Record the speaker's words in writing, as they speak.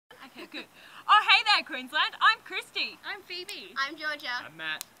Good. Oh, hey there, Queensland. I'm Christy. I'm Phoebe. I'm Georgia. I'm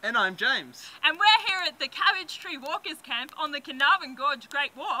Matt. And I'm James. And we're here at the Cabbage Tree Walkers Camp on the Carnarvon Gorge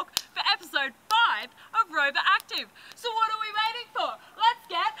Great Walk for episode 5 of Roveractive. So what are we waiting for? Let's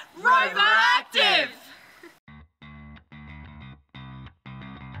get Roveractive!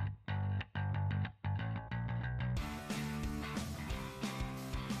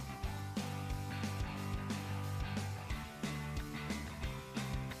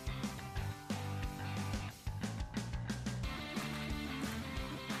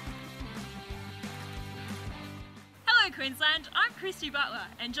 Hello Queensland, I'm Christy Butler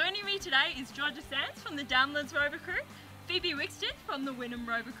and joining me today is Georgia Sands from the Downlands Rover Crew, Phoebe Wixted from the Wynnum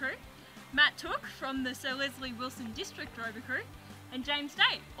Rover Crew, Matt Took from the Sir Leslie Wilson District Rover Crew and James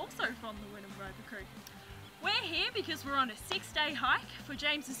Day, also from the Wynnum Rover Crew. We're here because we're on a 6-day hike for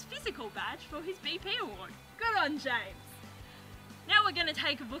James's physical badge for his BP award. Good on James! Now we're going to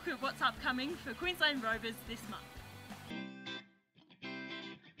take a look at what's upcoming for Queensland Rovers this month.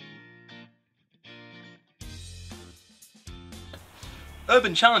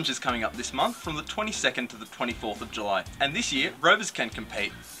 Urban Challenge is coming up this month from the 22nd to the 24th of July, and this year Rovers can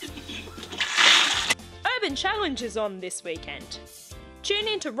compete. Urban Challenge is on this weekend. Tune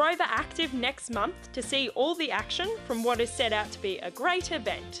in to Roveractive next month to see all the action from what is set out to be a great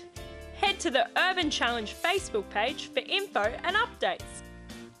event. Head to the Urban Challenge Facebook page for info and updates.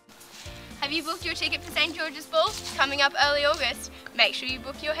 Have you booked your ticket for St. George's Ball? Coming up early August. Make sure you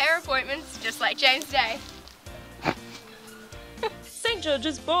book your hair appointments, just like James Day. St.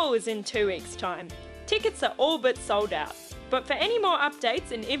 George's Ball is in 2 weeks' time. Tickets are all but sold out. But for any more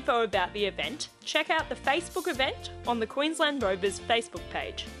updates and info about the event, check out the Facebook event on the Queensland Rovers Facebook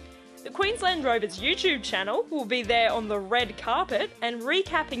page. The Queensland Rovers YouTube channel will be there on the red carpet and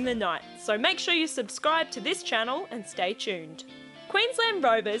recapping the night, so make sure you subscribe to this channel and stay tuned. Queensland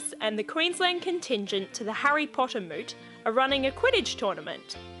Rovers and the Queensland contingent to the Harry Potter Moot are running a Quidditch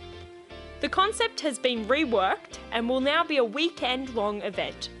tournament. The concept has been reworked and will now be a weekend-long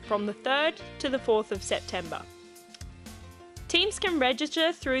event from the 3rd to the 4th of September. Teams can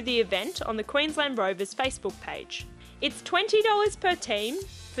register through the event on the Queensland Rovers Facebook page. It's $20 per team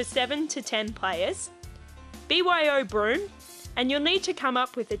for 7 to 10 players, BYO broom, and you'll need to come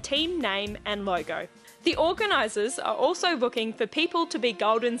up with a team name and logo. The organisers are also looking for people to be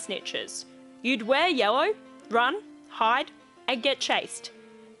golden snitches. You'd wear yellow, run, hide, and get chased.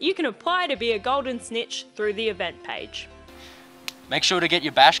 You can apply to be a golden snitch through the event page. Make sure to get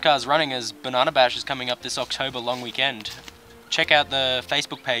your bash cars running as Banana Bash is coming up this October long weekend. Check out the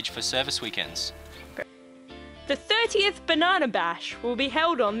Facebook page for service weekends. The 30th Banana Bash will be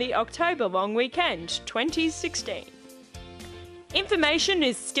held on the October long weekend 2016. Information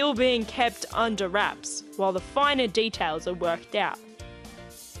is still being kept under wraps while the finer details are worked out.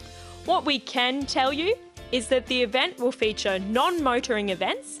 What we can tell you is that the event will feature non-motoring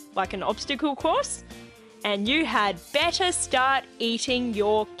events like an obstacle course, and you had better start eating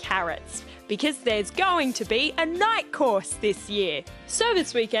your carrots because there's going to be a night course this year.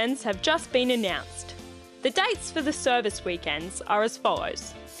 Service weekends have just been announced. The dates for the service weekends are as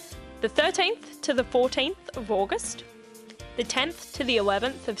follows: the 13th to the 14th of August, the 10th to the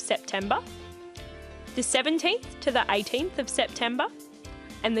 11th of September, the 17th to the 18th of September,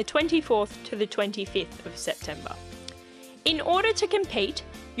 and the 24th to the 25th of September. In order to compete,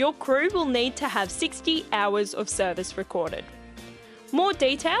 your crew will need to have 60 hours of service recorded. More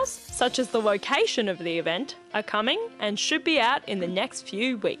details, such as the location of the event, are coming and should be out in the next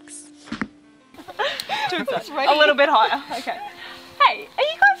few weeks. A little bit higher, okay. Hey, are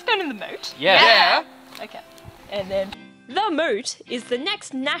you guys going to the Moot? Yeah. Okay. And then the Moot is the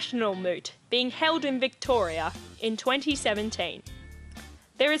next national Moot being held in Victoria in 2017.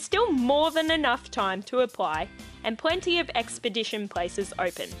 There is still more than enough time to apply and plenty of expedition places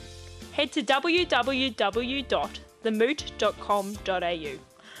open. Head to www.themoot.com.au.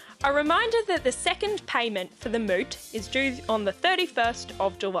 A reminder that the second payment for the Moot is due on the 31st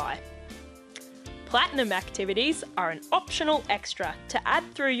of July. Platinum activities are an optional extra to add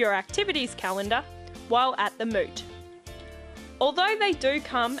through your activities calendar while at the Moot. Although they do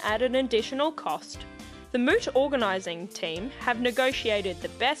come at an additional cost, the Moot organising team have negotiated the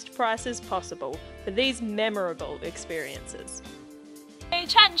best prices possible for these memorable experiences. Hey,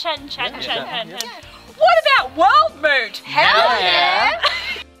 chat. What about World Moot? Hell yeah!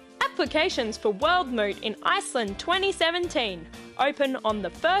 Applications for World Moot in Iceland 2017 open on the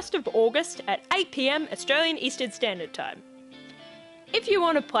 1st of August at 8 PM Australian Eastern Standard Time. If you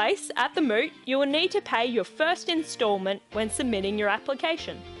want a place at the Moot, you will need to pay your first instalment when submitting your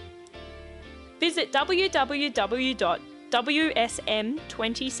application. Visit www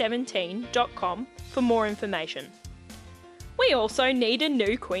wsm2017.com for more information. We also need a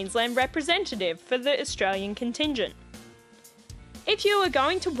new Queensland representative for the Australian contingent. If you are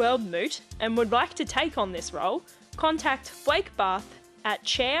going to World Moot and would like to take on this role, contact Blake Barth at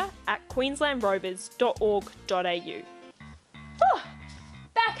chair@queenslandrovers.org.au.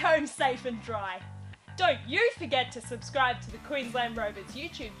 Back home safe and dry. Don't you forget to subscribe to the Queensland Rovers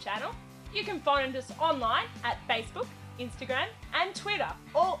YouTube channel. You can find us online at Facebook, Instagram and Twitter,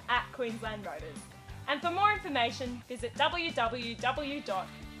 all at Queensland Rovers. And for more information, visit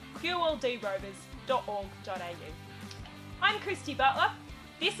www.qldrovers.org.au. I'm Christy Butler,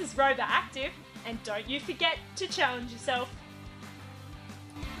 this is Roveractive, and don't you forget to challenge yourself.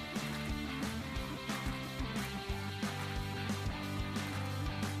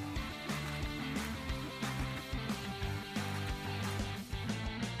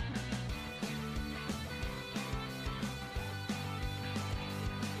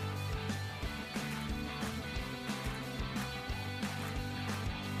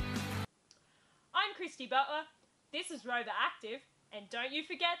 I'm Christy Butler, this is Roveractive, and don't you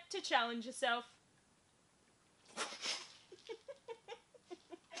forget to challenge yourself.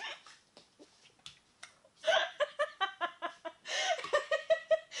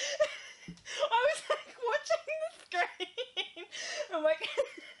 I was like watching the screen. I'm like,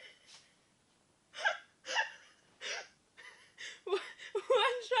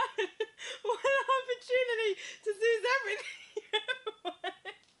 one shot, one opportunity to seize everything.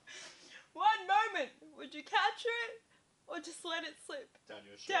 One moment, would you capture it or just let it slip Down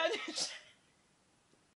your shirt. down your shirt?